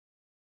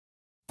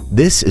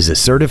This is a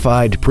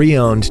certified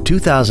pre-owned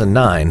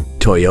 2009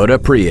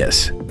 Toyota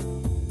Prius.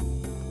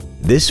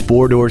 This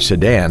four-door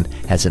sedan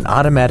has an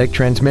automatic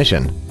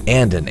transmission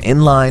and an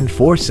inline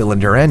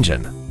four-cylinder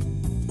engine.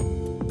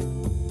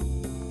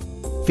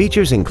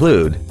 Features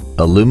include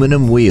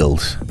aluminum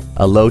wheels,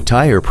 a low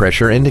tire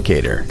pressure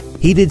indicator,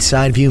 heated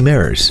side view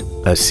mirrors,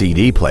 a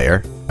CD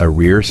player, a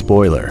rear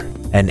spoiler,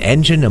 an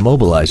engine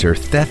immobilizer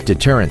theft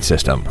deterrent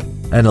system,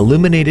 an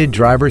illuminated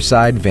driver's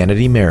side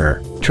vanity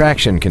mirror,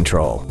 traction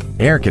control,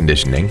 air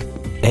conditioning,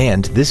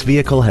 and this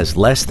vehicle has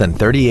less than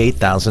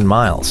 38,000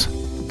 miles.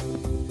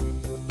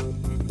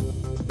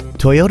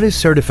 Toyota's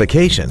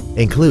certification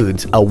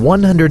includes a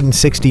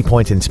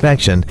 160-point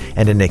inspection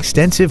and an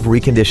extensive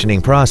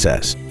reconditioning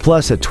process,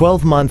 plus a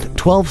 12-month,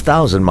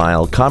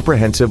 12,000-mile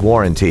comprehensive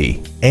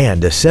warranty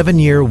and a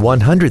 7-year,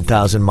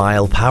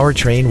 100,000-mile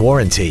powertrain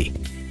warranty.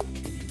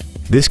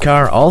 This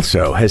car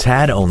also has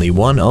had only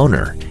one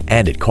owner,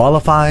 and it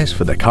qualifies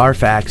for the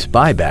Carfax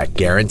buyback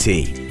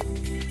guarantee.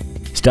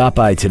 Stop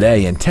by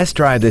today and test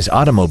drive this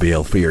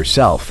automobile for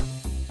yourself.